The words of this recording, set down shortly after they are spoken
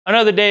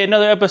Another day,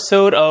 another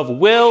episode of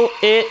Will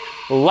It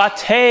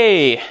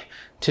Latte.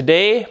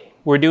 Today,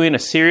 we're doing a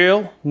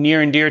cereal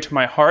near and dear to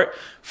my heart,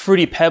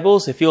 Fruity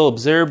Pebbles. If you'll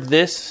observe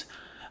this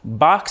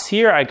box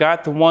here, I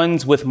got the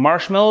ones with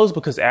marshmallows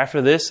because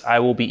after this, I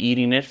will be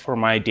eating it for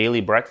my daily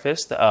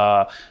breakfast,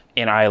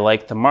 and I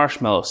like the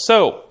marshmallows.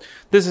 So,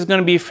 this is going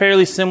to be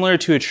fairly similar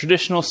to a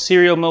traditional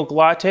cereal milk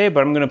latte,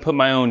 but I'm going to put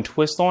my own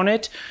twist on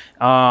it.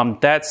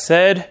 That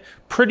said,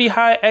 pretty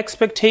high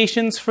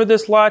expectations for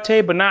this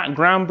latte, but not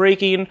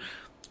groundbreaking.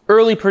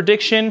 Early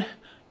prediction,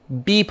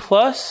 B+.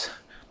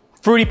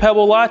 Fruity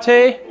Pebble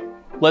latte,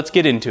 let's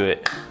get into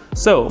it.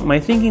 So, my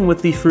thinking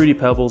with the Fruity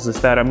Pebbles is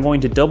that I'm going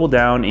to double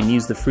down and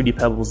use the Fruity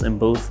Pebbles in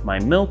both my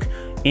milk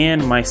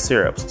and my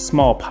syrups.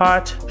 Small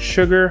pot,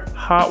 sugar,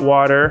 hot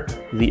water,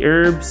 the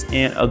herbs,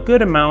 and a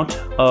good amount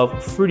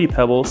of Fruity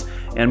Pebbles.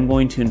 And I'm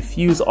going to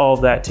infuse all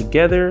of that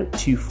together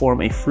to form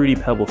a Fruity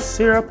Pebble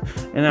syrup.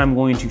 And then I'm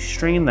going to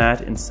strain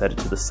that and set it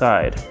to the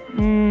side.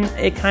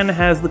 It kind of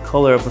has the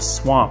color of a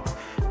swamp.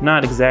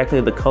 Not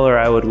exactly the color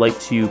I would like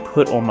to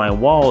put on my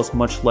walls,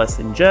 much less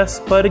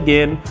ingest, but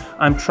again,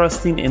 I'm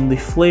trusting in the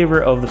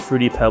flavor of the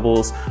Fruity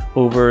Pebbles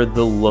over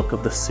the look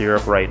of the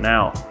syrup right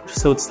now.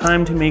 So it's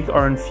time to make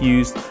our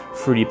infused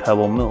Fruity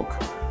Pebble milk.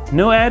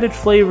 No added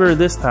flavor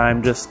this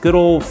time, just good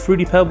old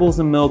Fruity Pebbles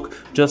and milk,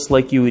 just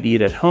like you would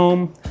eat at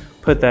home.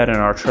 Put that in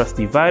our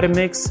trusty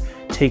Vitamix,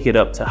 take it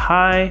up to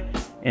high,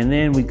 and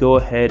then we go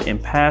ahead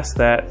and pass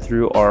that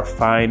through our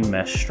fine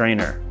mesh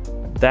strainer.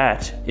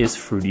 That is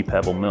Fruity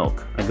Pebble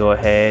milk. I go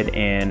ahead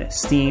and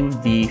steam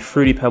the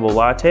Fruity Pebble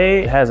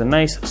latte. It has a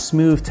nice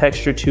smooth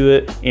texture to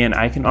it, and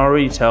I can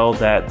already tell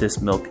that this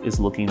milk is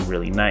looking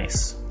really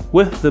nice.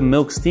 With the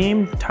milk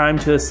steamed, time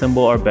to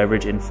assemble our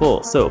beverage in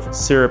full. So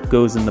syrup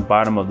goes in the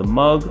bottom of the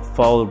mug,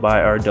 followed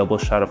by our double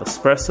shot of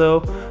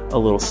espresso, a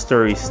little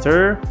stirry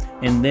stir,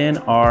 and then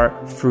our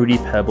Fruity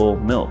Pebble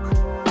milk.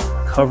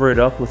 Cover it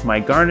up with my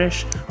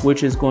garnish,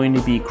 which is going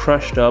to be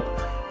crushed up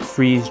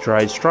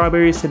freeze-dried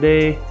strawberries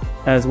today,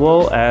 as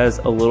well as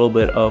a little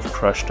bit of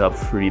crushed up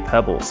Fruity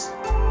Pebbles.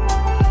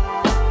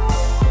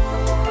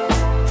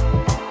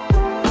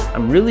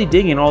 I'm really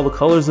digging all the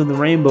colors of the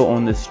rainbow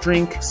on this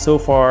drink. So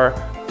far,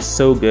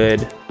 so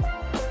good.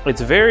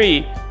 It's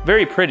very,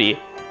 very pretty.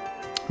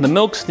 The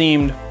milk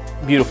steamed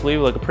beautifully,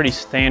 like a pretty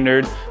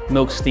standard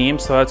milk steam,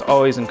 so that's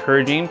always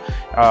encouraging.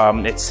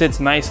 It sits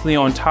nicely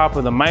on top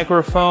of the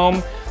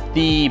microfoam.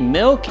 The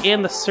milk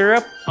and the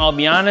syrup, I'll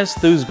be honest,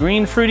 those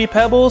green Fruity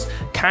Pebbles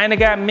kind of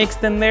got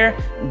mixed in there.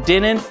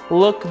 Didn't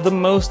look the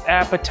most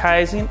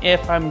appetizing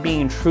if I'm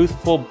being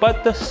truthful,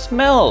 but the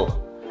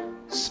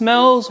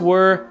smells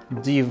were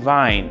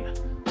divine.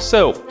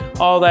 So,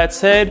 all that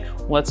said,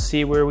 let's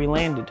see where we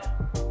landed.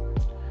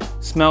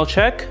 Smell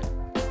check.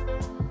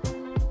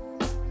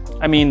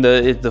 I mean,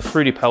 the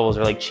Fruity Pebbles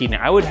are like cheating.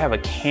 I would have a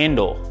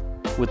candle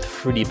with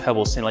Fruity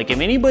Pebbles scent. Like, if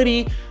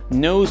anybody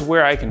knows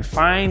where I can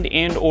find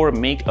and or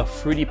make a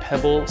Fruity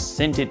Pebble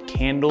scented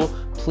candle,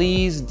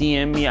 please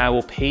DM me. I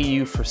will pay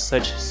you for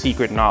such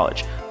secret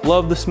knowledge.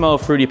 Love the smell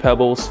of Fruity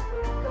Pebbles.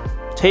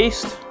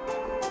 Taste.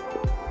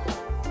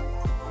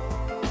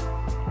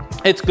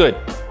 It's good.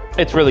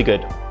 It's really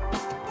good.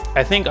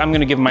 I think I'm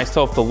gonna give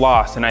myself the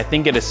loss, and I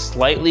think it is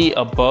slightly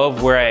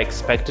above where I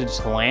expected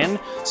to land.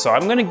 So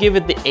I'm gonna give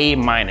it the A-,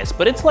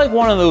 but it's like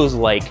one of those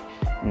like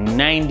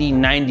 90,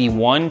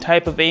 91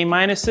 type of A-.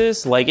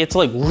 Like, it's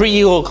like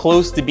real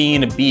close to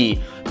being a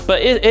B.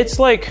 But it's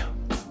like,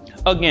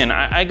 again,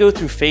 I go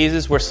through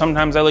phases where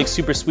sometimes I like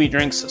super sweet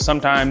drinks.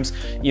 Sometimes,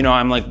 you know,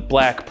 I'm like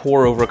black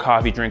pour over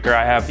coffee drinker.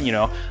 I have, you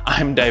know,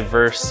 I'm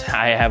diverse.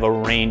 I have a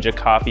range of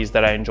coffees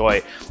that I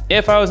enjoy.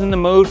 If I was in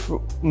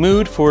the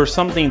mood for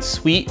something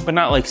sweet, but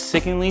not like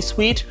sickeningly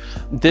sweet,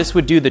 this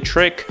would do the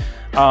trick.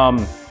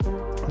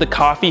 The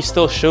coffee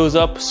still shows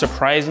up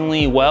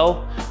surprisingly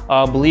well,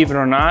 believe it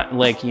or not.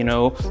 Like, you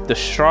know,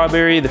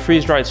 the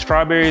freeze-dried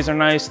strawberries are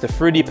nice. The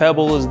Fruity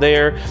Pebble is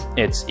there.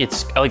 It's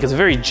like, it's a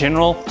very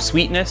general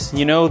sweetness.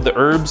 You know, the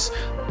herbs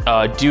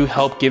do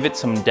help give it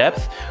some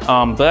depth.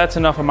 But that's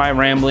enough of my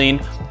rambling.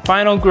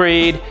 Final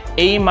grade,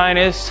 A-.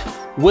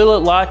 Will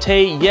it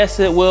latte? Yes,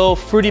 it will.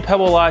 Fruity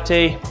Pebble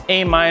latte,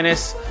 A-.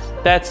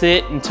 That's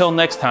it. Until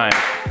next time.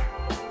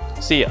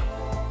 See ya.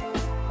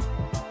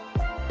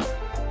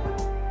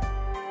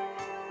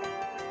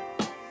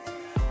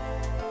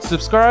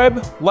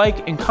 Subscribe,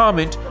 like, and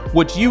comment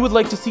what you would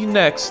like to see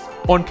next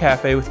on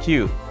Cafe with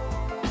Q.